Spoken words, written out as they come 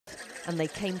and they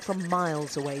came from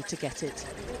miles away to get it.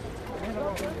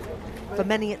 For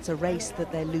many, it's a race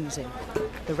that they're losing,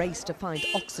 the race to find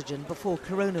oxygen before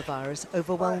coronavirus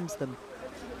overwhelms them.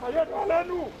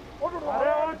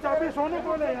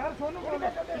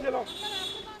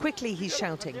 Quickly, he's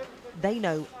shouting. They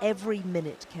know every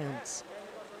minute counts.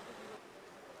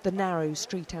 The narrow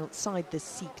street outside this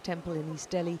Sikh temple in East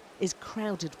Delhi is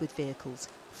crowded with vehicles,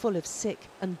 full of sick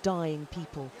and dying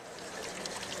people.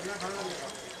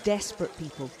 Desperate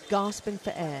people gasping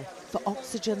for air, for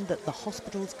oxygen that the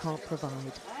hospitals can't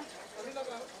provide.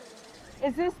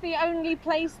 Is this the only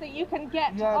place that you can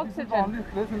get oxygen? This is the only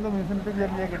place in the vicinity where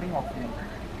we are getting oxygen.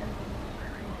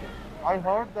 I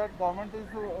heard that government is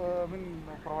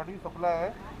providing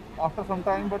supply after some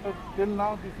time, but till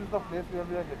now this is the place where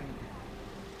we are getting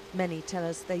it. Many tell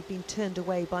us they've been turned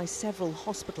away by several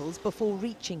hospitals before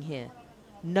reaching here.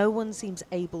 No one seems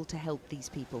able to help these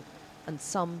people, and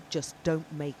some just don't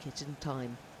make it in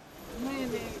time.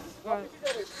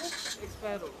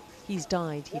 He's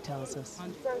died, he tells us.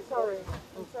 I'm so sorry.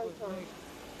 I'm so sorry.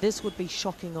 This would be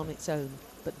shocking on its own,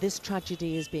 but this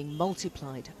tragedy is being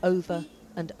multiplied over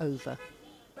and over.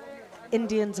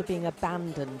 Indians are being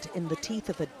abandoned in the teeth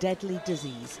of a deadly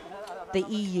disease. The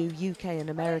EU, UK and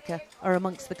America are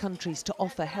amongst the countries to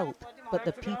offer help, but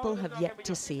the people have yet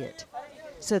to see it.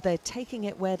 So they're taking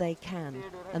it where they can,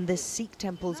 and this Sikh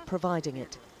temple's providing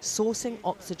it, sourcing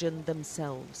oxygen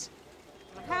themselves.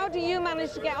 How do you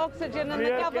manage to get oxygen and the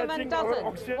government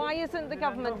doesn't? Why isn't the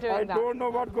government doing that? I don't know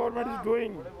what government is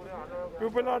doing.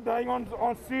 People are dying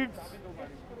on streets,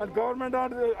 and government are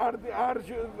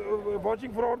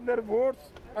watching for their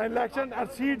votes, and election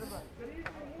and seats.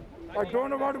 I don't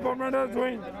know what government is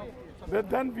doing.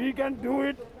 Then we can do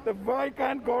it. Why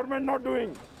can't government not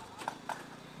doing?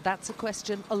 That's a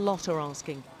question a lot are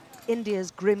asking.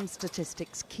 India's grim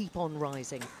statistics keep on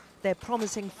rising. They're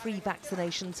promising free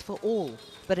vaccinations for all.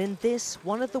 But in this,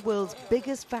 one of the world's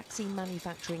biggest vaccine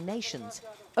manufacturing nations,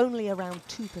 only around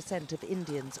 2% of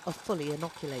Indians are fully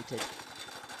inoculated.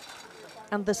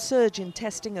 And the surge in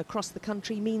testing across the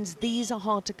country means these are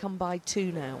hard to come by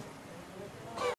too now.